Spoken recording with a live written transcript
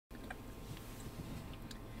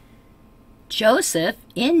Joseph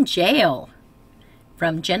in jail,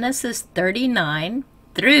 from Genesis 39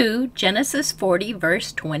 through Genesis 40,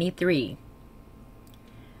 verse 23.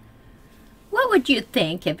 What would you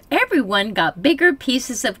think if everyone got bigger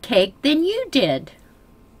pieces of cake than you did?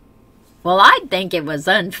 Well, I'd think it was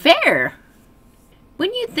unfair.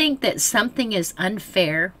 When you think that something is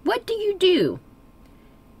unfair, what do?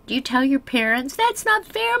 Do you tell your parents, "That's not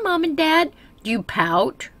fair, Mom and Dad"? Do you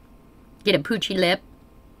pout? Get a poochy lip?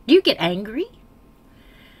 Do you get angry?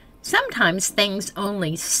 Sometimes things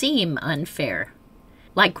only seem unfair,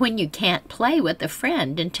 like when you can't play with a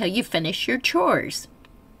friend until you finish your chores.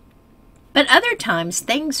 But other times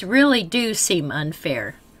things really do seem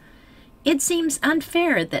unfair. It seems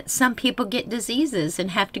unfair that some people get diseases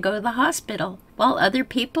and have to go to the hospital, while other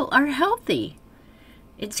people are healthy.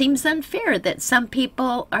 It seems unfair that some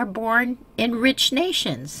people are born in rich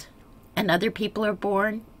nations, and other people are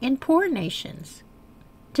born in poor nations.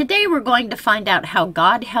 Today we're going to find out how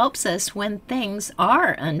God helps us when things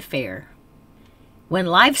are unfair. When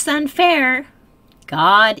life's unfair,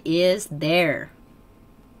 God is there.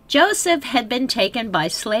 Joseph had been taken by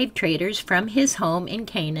slave traders from his home in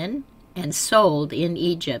Canaan and sold in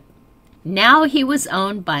Egypt. Now he was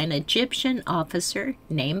owned by an Egyptian officer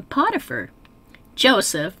named Potiphar.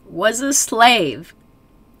 Joseph was a slave.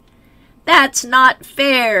 That's not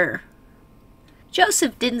fair.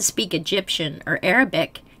 Joseph didn't speak Egyptian or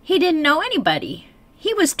Arabic. He didn't know anybody.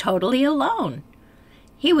 He was totally alone.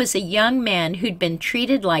 He was a young man who'd been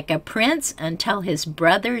treated like a prince until his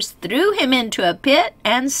brothers threw him into a pit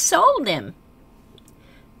and sold him.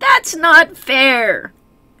 That's not fair.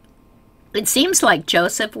 It seems like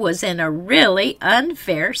Joseph was in a really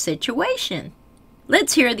unfair situation.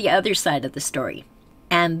 Let's hear the other side of the story.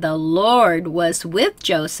 And the Lord was with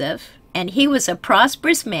Joseph, and he was a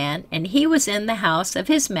prosperous man, and he was in the house of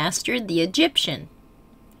his master the Egyptian.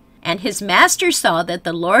 And his master saw that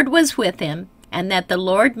the Lord was with him, and that the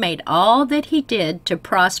Lord made all that he did to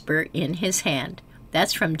prosper in his hand.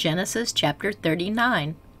 That's from Genesis chapter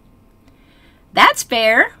 39. That's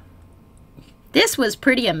fair. This was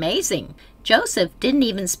pretty amazing. Joseph didn't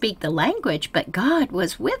even speak the language, but God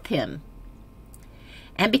was with him.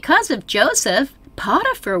 And because of Joseph,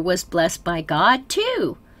 Potiphar was blessed by God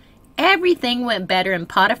too. Everything went better in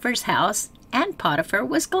Potiphar's house, and Potiphar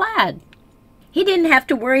was glad. He didn't have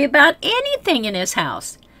to worry about anything in his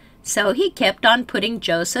house, so he kept on putting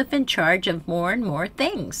Joseph in charge of more and more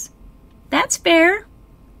things. That's fair.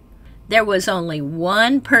 There was only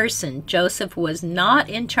one person Joseph was not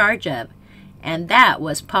in charge of, and that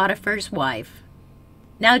was Potiphar's wife.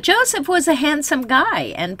 Now Joseph was a handsome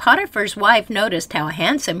guy, and Potiphar's wife noticed how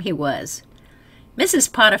handsome he was.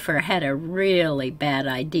 Mrs. Potiphar had a really bad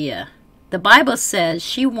idea. The Bible says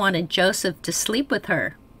she wanted Joseph to sleep with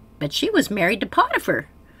her, but she was married to Potiphar.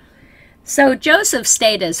 So Joseph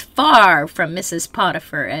stayed as far from Mrs.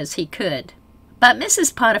 Potiphar as he could. But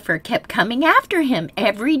Mrs. Potiphar kept coming after him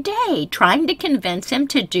every day, trying to convince him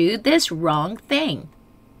to do this wrong thing.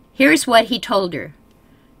 Here's what he told her.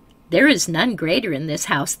 "There is none greater in this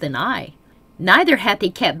house than I. Neither hath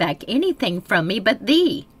he kept back anything from me but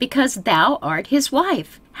thee, because thou art his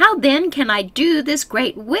wife. How then can I do this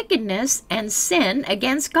great wickedness and sin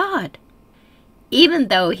against God?" Even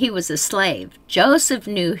though he was a slave, Joseph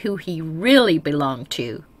knew who he really belonged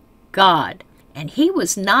to, God, and he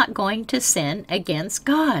was not going to sin against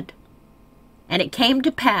God. And it came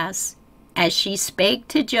to pass, as she spake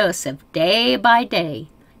to Joseph day by day,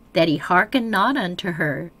 that he hearkened not unto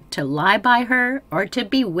her, to lie by her, or to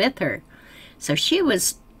be with her. So she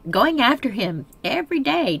was going after him every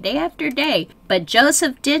day, day after day, but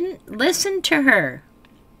Joseph didn't listen to her.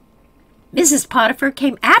 Mrs. Potiphar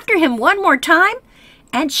came after him one more time,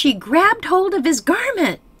 and she grabbed hold of his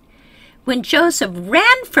garment. When Joseph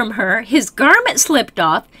ran from her, his garment slipped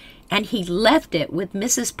off, and he left it with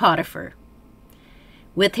Mrs. Potiphar.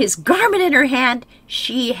 With his garment in her hand,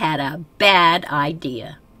 she had a bad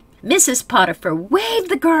idea. Mrs. Potiphar waved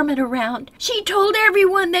the garment around. She told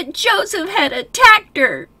everyone that Joseph had attacked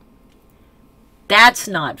her. That's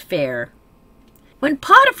not fair. When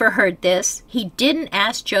Potiphar heard this, he didn't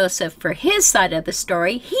ask Joseph for his side of the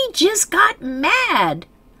story. He just got mad.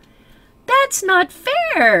 That's not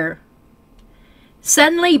fair.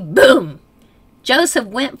 Suddenly, boom! Joseph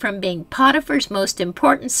went from being Potiphar's most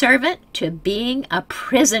important servant to being a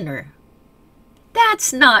prisoner.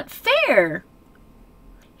 That's not fair.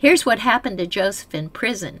 Here's what happened to Joseph in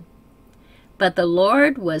prison. But the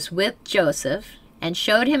Lord was with Joseph and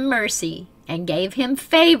showed him mercy and gave him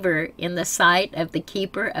favor in the sight of the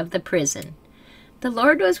keeper of the prison. The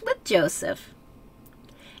Lord was with Joseph.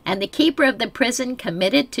 And the keeper of the prison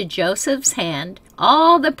committed to Joseph's hand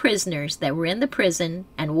all the prisoners that were in the prison,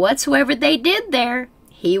 and whatsoever they did there,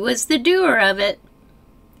 he was the doer of it.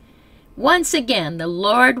 Once again, the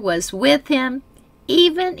Lord was with him,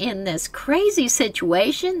 even in this crazy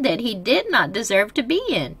situation that he did not deserve to be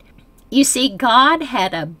in. You see, God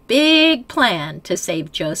had a big plan to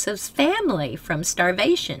save Joseph's family from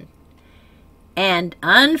starvation. And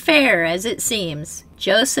unfair as it seems,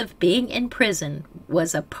 Joseph being in prison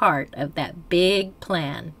was a part of that big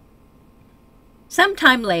plan.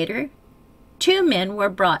 Sometime later, 2 men were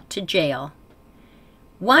brought to jail.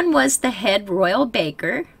 One was the head royal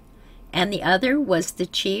baker, and the other was the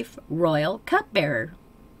chief royal cupbearer.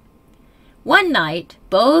 One night,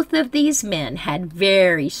 both of these men had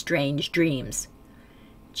very strange dreams.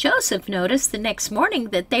 Joseph noticed the next morning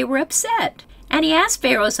that they were upset, and he asked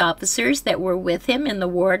Pharaoh's officers that were with him in the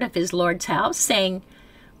ward of his lord's house, saying,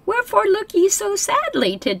 "Wherefore look ye so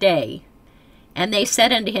sadly today?" And they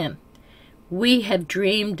said unto him, "We have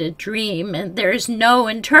dreamed a dream, and there is no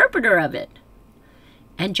interpreter of it."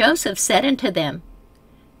 And Joseph said unto them,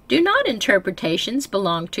 "Do not interpretations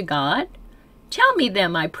belong to God? Tell me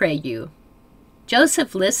them, I pray you."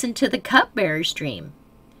 Joseph listened to the cupbearer's dream.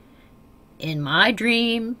 "In my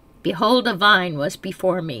dream, behold, a vine was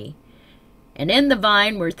before me, and in the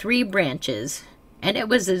vine were 3 branches, and it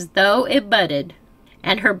was as though it budded,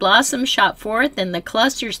 and her blossoms shot forth, and the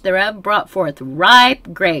clusters thereof brought forth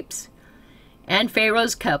ripe grapes. And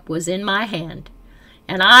Pharaoh's cup was in my hand,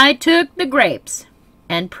 and I took the grapes,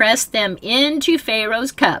 and pressed them into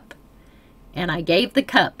Pharaoh's cup, and I gave the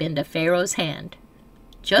cup into Pharaoh's hand."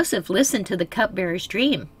 Joseph listened to the cupbearer's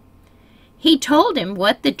dream. He told him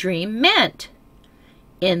what the dream meant.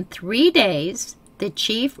 In 3 days, the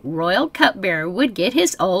chief royal cupbearer would get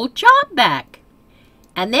his old job back.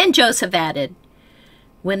 And then Joseph added,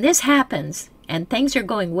 "When this happens, and things are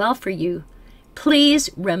going well for you,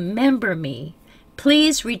 please remember me.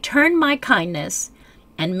 Please return my kindness,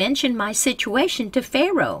 and mention my situation to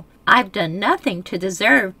Pharaoh. I've done nothing to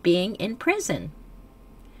deserve being in prison."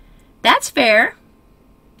 "That's fair."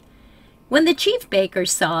 When the chief baker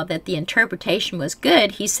saw that the interpretation was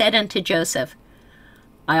good, he said unto Joseph,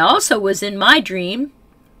 "I also was in my dream,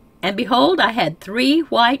 and behold, I had 3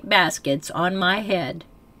 white baskets on my head.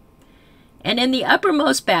 And in the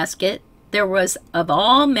uppermost basket there was of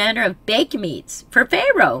all manner of baked meats for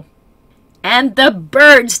Pharaoh, and the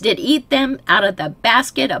birds did eat them out of the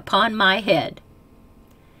basket upon my head."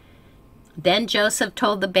 Then Joseph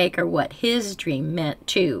told the baker what his dream meant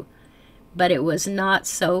too, but it was not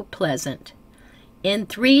so pleasant. In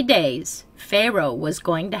 3 days, Pharaoh was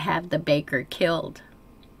going to have the baker killed.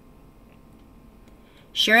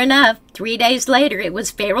 Sure enough, 3 days later it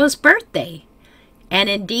was Pharaoh's birthday, and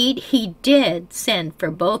indeed he did send for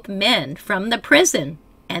both men from the prison,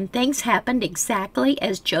 and things happened exactly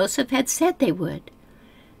as Joseph had said they would.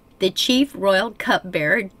 The chief royal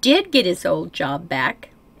cupbearer did get his old job back,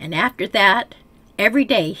 and after that, every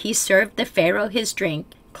day he served the Pharaoh his drink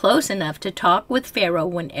close enough to talk with Pharaoh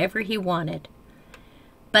whenever he wanted.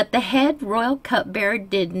 But the head royal cupbearer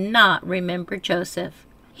did not remember Joseph.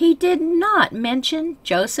 He did not mention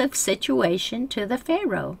Joseph's situation to the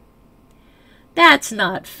Pharaoh. That's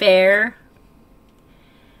not fair.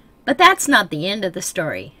 But that's not the end of the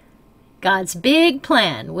story. God's big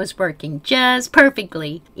plan was working just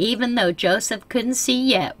perfectly, even though Joseph couldn't see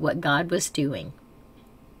yet what God was doing.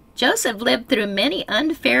 Joseph lived through many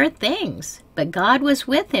unfair things, but God was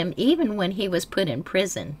with him even when he was put in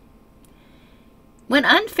prison. When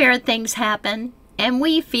unfair things happen and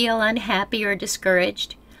we feel unhappy or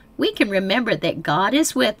discouraged, we can remember that God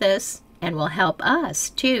is with us and will help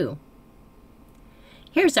us too.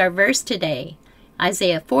 Here's our verse today,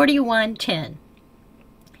 Isaiah 41:10.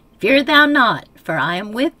 "Fear thou not, for I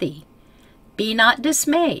am with thee. Be not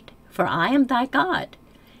dismayed, for I am thy God.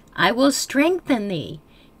 I will strengthen thee.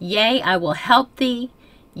 Yea, I will help thee.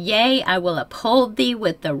 Yea, I will uphold thee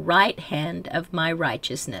with the right hand of my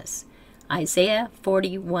righteousness." Isaiah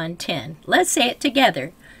 41:10. Let's say it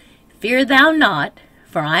together. "Fear thou not,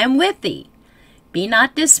 for I am with thee. Be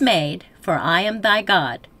not dismayed, for I am thy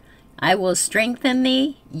God. I will strengthen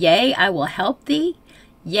thee. Yea, I will help thee.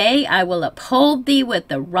 Yea, I will uphold thee with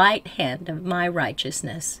the right hand of my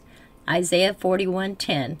righteousness." Isaiah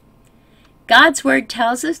 41:10. God's word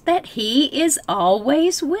tells us that He is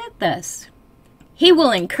always with us. He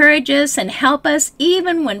will encourage us and help us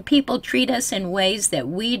even when people treat us in ways that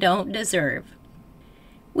we don't deserve.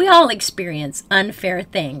 We all experience unfair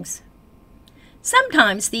things.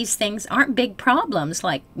 Sometimes these things aren't big problems,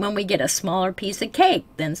 like when we get a smaller piece of cake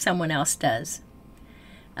than someone else does.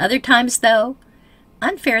 Other times, though,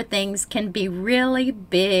 unfair things can be really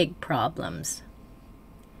big problems.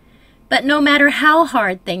 But no matter how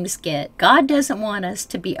hard things get, God doesn't want us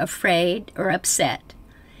to be afraid or upset.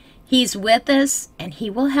 He's with us and He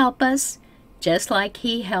will help us, just like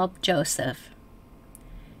He helped Joseph.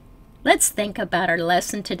 Let's think about our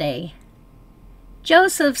lesson today.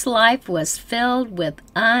 Joseph's life was filled with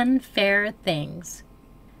unfair things.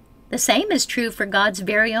 The same is true for God's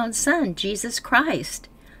very own Son, Jesus Christ.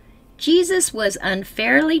 Jesus was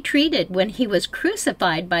unfairly treated when He was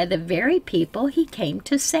crucified by the very people He came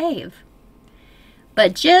to save.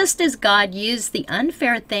 But just as God used the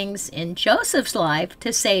unfair things in Joseph's life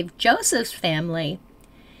to save Joseph's family,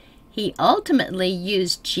 He ultimately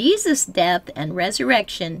used Jesus' death and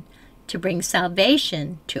resurrection to bring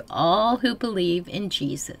salvation to all who believe in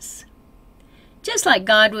Jesus. Just like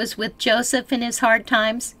God was with Joseph in his hard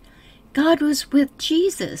times, God was with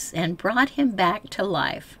Jesus and brought him back to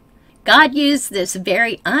life. God used this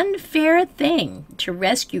very unfair thing to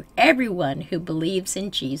rescue everyone who believes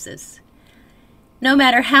in Jesus. No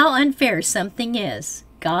matter how unfair something is,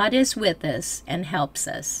 God is with us and helps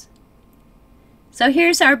us. So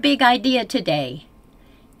here's our big idea today.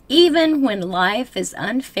 Even when life is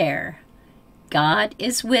unfair, God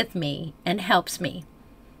is with me and helps me.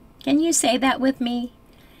 Can you say that with me?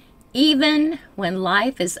 Even when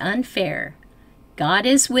life is unfair, God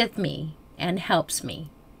is with me and helps me.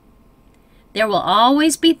 There will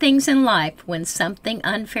always be things in life when something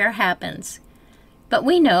unfair happens, but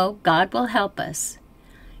we know God will help us.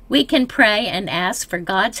 We can pray and ask for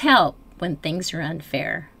God's help when things are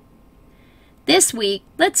unfair. This week,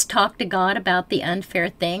 let's talk to God about the unfair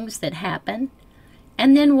things that happen,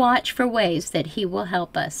 and then watch for ways that He will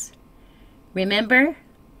help us. Remember,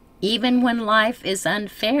 even when life is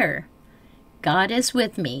unfair, God is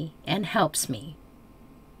with me and helps me.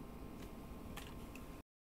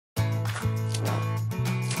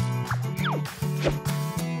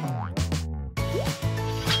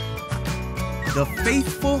 The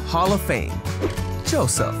Faithful Hall of Fame.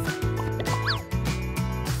 Joseph.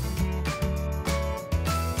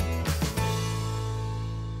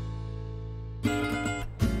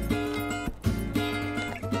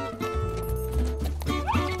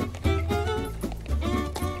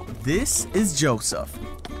 This is Joseph.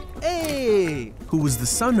 Hey! Who was the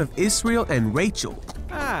son of Israel and Rachel.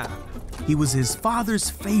 He was his father's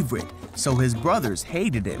favorite, so his brothers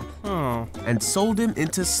hated him and sold him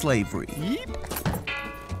into slavery.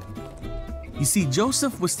 You see,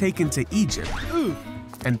 Joseph was taken to Egypt,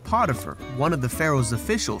 and Potiphar, one of the Pharaoh's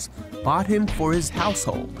officials, bought him for his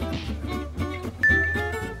household.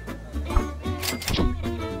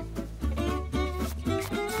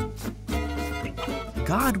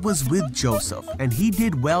 God was with Joseph, and he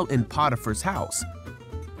did well in Potiphar's house.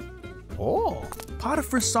 Oh.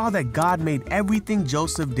 Potiphar saw that God made everything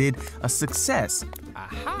Joseph did a success.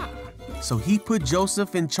 Aha! So he put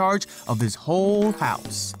Joseph in charge of his whole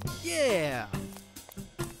house. Yeah!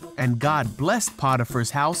 And God blessed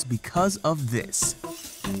Potiphar's house because of this.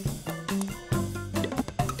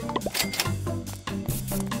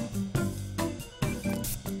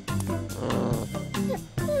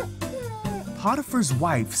 Potiphar's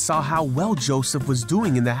wife saw how well Joseph was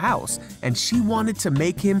doing in the house, and she wanted to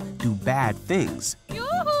make him do bad things.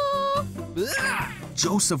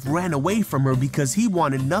 Joseph ran away from her because he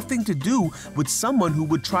wanted nothing to do with someone who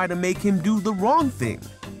would try to make him do the wrong thing.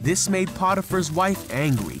 This made Potiphar's wife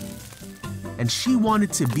angry, and she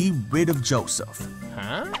wanted to be rid of Joseph.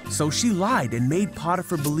 So she lied and made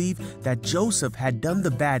Potiphar believe that Joseph had done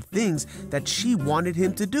the bad things that she wanted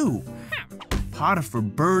him to do. Potiphar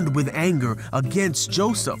burned with anger against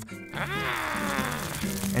Joseph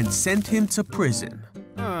and sent him to prison.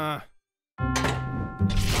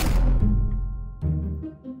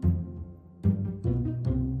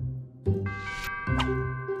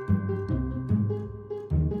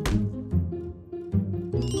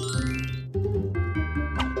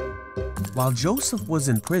 While Joseph was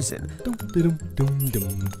in prison,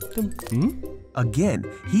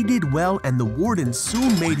 again, he did well, and the warden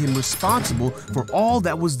soon made him responsible for all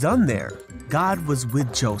that was done there. God was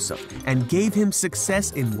with Joseph and gave him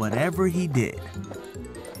success in whatever he did.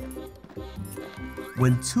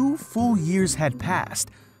 When 2 full years had passed,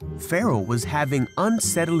 Pharaoh was having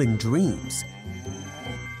unsettling dreams.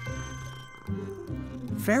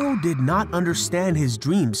 Pharaoh did not understand his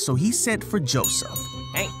dreams, so he sent for Joseph.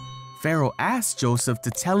 Pharaoh asked Joseph to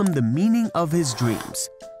tell him the meaning of his dreams.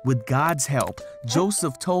 With God's help,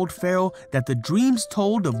 Joseph told Pharaoh that the dreams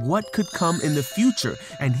told of what could come in the future,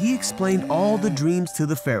 and he explained all the dreams to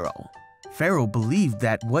the Pharaoh. Pharaoh believed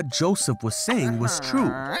that what Joseph was saying was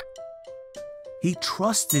true. He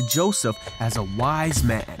trusted Joseph as a wise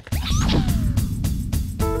man.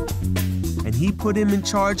 And he put him in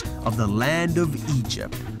charge of the land of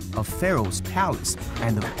Egypt, of Pharaoh's palace,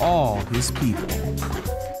 and of all his people.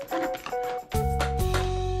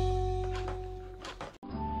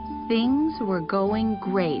 Things were going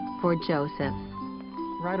great for Joseph.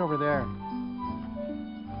 Right over there.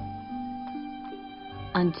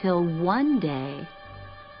 Until one day,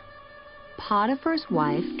 Potiphar's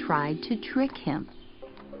wife tried to trick him.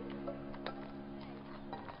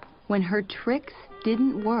 When her tricks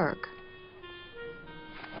didn't work,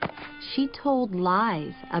 she told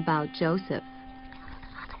lies about Joseph.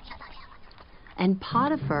 And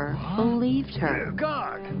Potiphar believed her.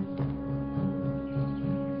 God!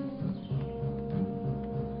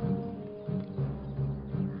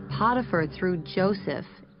 Potiphar threw Joseph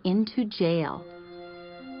into jail.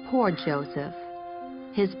 Poor Joseph.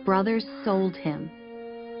 His brothers sold him.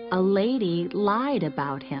 A lady lied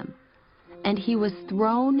about him, and he was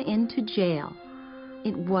thrown into jail.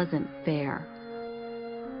 It wasn't fair.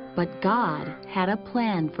 But God had a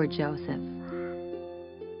plan for Joseph.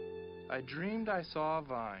 I dreamed I saw a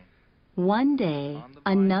vine. One day,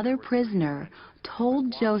 another prisoner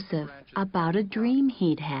told Joseph about a dream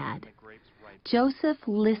he'd had. Joseph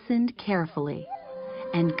listened carefully,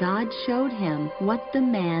 and God showed him what the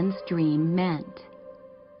man's dream meant.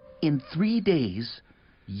 In 3 days,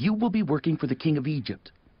 you will be working for the king of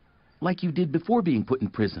Egypt, like you did before being put in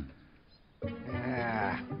prison.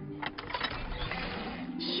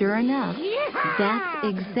 Sure enough, that's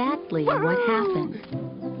exactly what happened.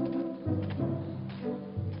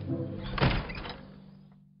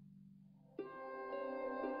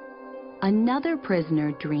 Another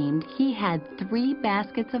prisoner dreamed he had 3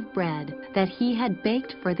 baskets of bread that he had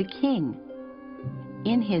baked for the king.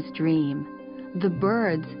 In his dream, the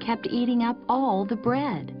birds kept eating up all the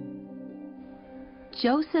bread.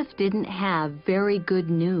 Joseph didn't have very good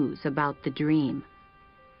news about the dream.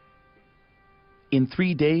 In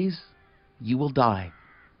 3 days, you will die.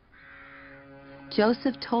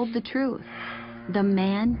 Joseph told the truth. The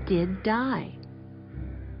man did die.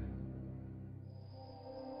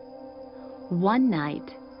 One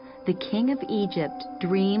night, the king of Egypt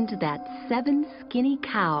dreamed that 7 skinny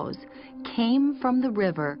cows came from the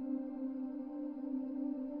river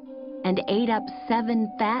and ate up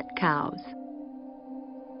 7 fat cows.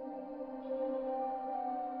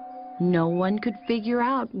 No one could figure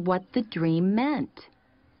out what the dream meant.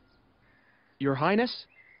 Your Highness,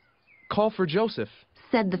 call for Joseph,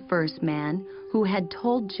 said the first man who had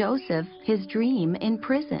told Joseph his dream in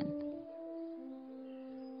prison.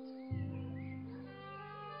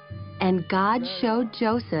 And God showed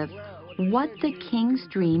Joseph what the king's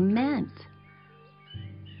dream meant.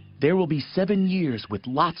 There will be 7 years with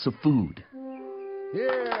lots of food.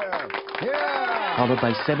 Followed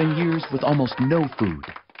by 7 years with almost no food.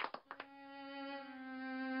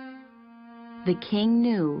 The king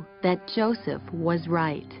knew that Joseph was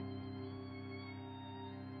right.